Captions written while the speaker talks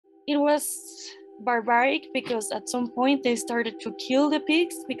It was barbaric because at some point they started to kill the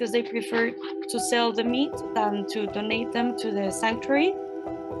pigs because they preferred to sell the meat than to donate them to the sanctuary.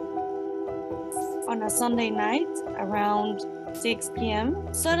 On a Sunday night around 6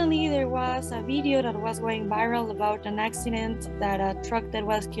 p.m. Suddenly there was a video that was going viral about an accident that a truck that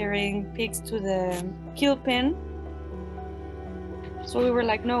was carrying pigs to the kill pen. So we were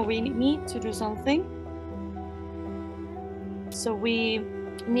like, no, we need to do something. So we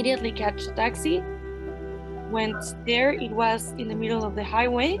immediately catch a taxi, went there. It was in the middle of the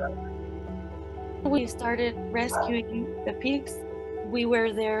highway. We started rescuing the pigs. We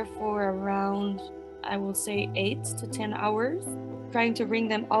were there for around, I will say, 8 to 10 hours, trying to bring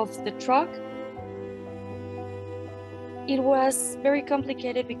them off the truck. It was very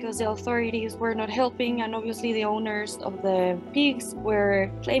complicated because the authorities were not helping, and obviously the owners of the pigs were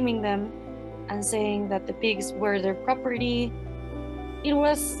claiming them and saying that the pigs were their property. It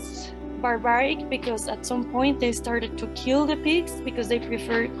was barbaric because at some point they started to kill the pigs because they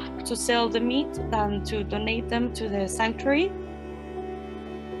preferred to sell the meat than to donate them to the sanctuary.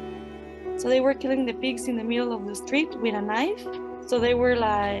 So they were killing the pigs in the middle of the street with a knife. So they were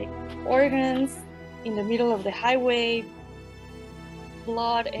like organs in the middle of the highway,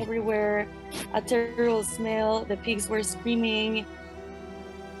 blood everywhere, a terrible smell. The pigs were screaming,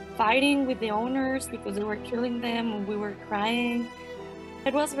 fighting with the owners because they were killing them, and we were crying.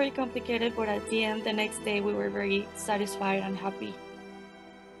 It was very complicated, but at the end, the next day, we were very satisfied and happy.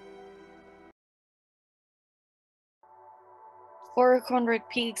 400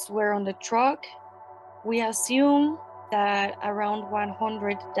 pigs were on the truck. We assume that around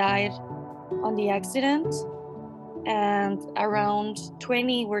 100 died on the accident, and around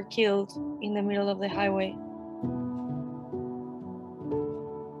 20 were killed in the middle of the highway.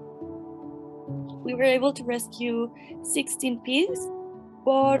 We were able to rescue 16 pigs,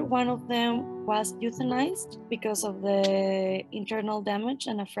 but one of them was euthanized because of the internal damage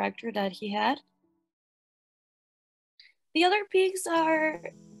and a fracture that he had. The other pigs are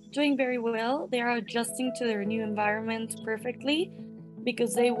doing very well. They are adjusting to their new environment perfectly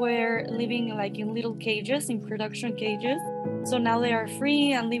because they were living like in little cages, in production cages. So now they are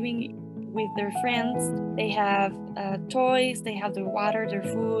free and living with their friends. They have toys, they have their water, their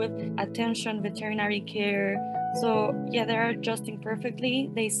food, attention, veterinary care. So yeah, they are adjusting perfectly.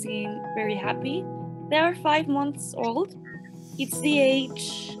 They seem very happy. They are 5 months old. It's the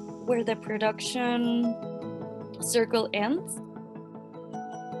age where the production circle ends.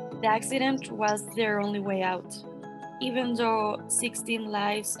 The accident was their only way out. Even though 16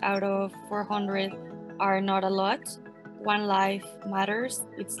 lives out of 400 are not a lot, one life matters.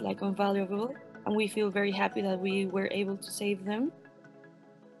 It's like invaluable, and we feel very happy that we were able to save them.